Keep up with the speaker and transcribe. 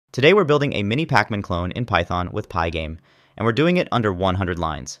Today we're building a mini Pac-Man clone in Python with Pygame, and we're doing it under 100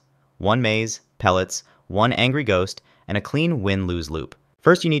 lines. 1 maze, pellets, 1 angry ghost, and a clean win-lose loop.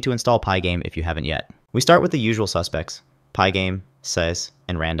 First you need to install Pygame if you haven't yet. We start with the usual suspects: Pygame, sys,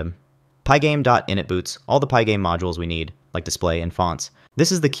 and random. Pygame.init boots all the Pygame modules we need, like display and fonts.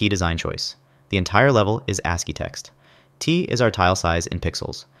 This is the key design choice. The entire level is ASCII text. T is our tile size in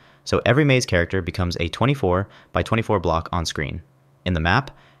pixels, so every maze character becomes a 24 by 24 block on screen. In the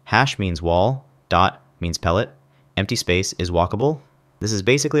map, hash means wall, dot means pellet, empty space is walkable. This is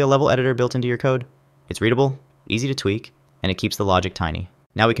basically a level editor built into your code. It's readable, easy to tweak, and it keeps the logic tiny.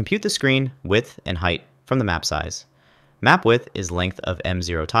 Now we compute the screen width and height from the map size. Map width is length of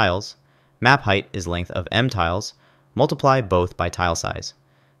M0 tiles. Map height is length of M tiles. Multiply both by tile size.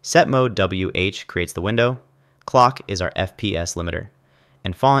 Set mode WH creates the window. Clock is our FPS limiter.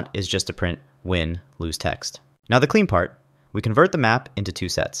 And font is just to print win, lose text. Now the clean part. We convert the map into 2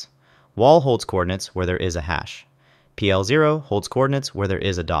 sets. Wall holds coordinates where there is a hash. PL0 holds coordinates where there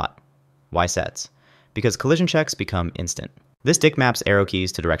is a dot. Why sets? Because collision checks become instant. This dict maps arrow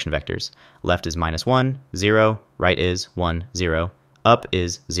keys to direction vectors. Left is -1, 0, right is 1, 0, up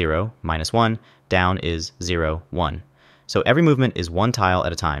is 0, -1, down is 0, 1. So every movement is 1 tile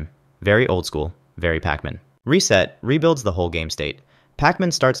at a time. Very old school, very Pac-Man. Reset rebuilds the whole game state.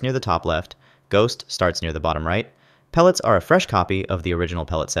 Pac-Man starts near the top left, Ghost starts near the bottom right. Pellets are a fresh copy of the original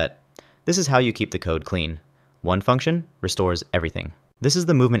pellet set. This is how you keep the code clean. One function restores everything. This is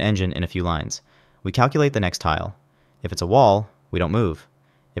the movement engine in a few lines. We calculate the next tile. If it's a wall, we don't move.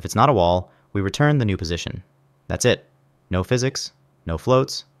 If it's not a wall, we return the new position. That's it. No physics, no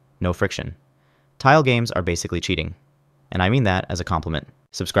floats, no friction. Tile games are basically cheating. And I mean that as a compliment.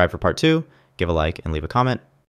 Subscribe for part 2, give a like, and leave a comment.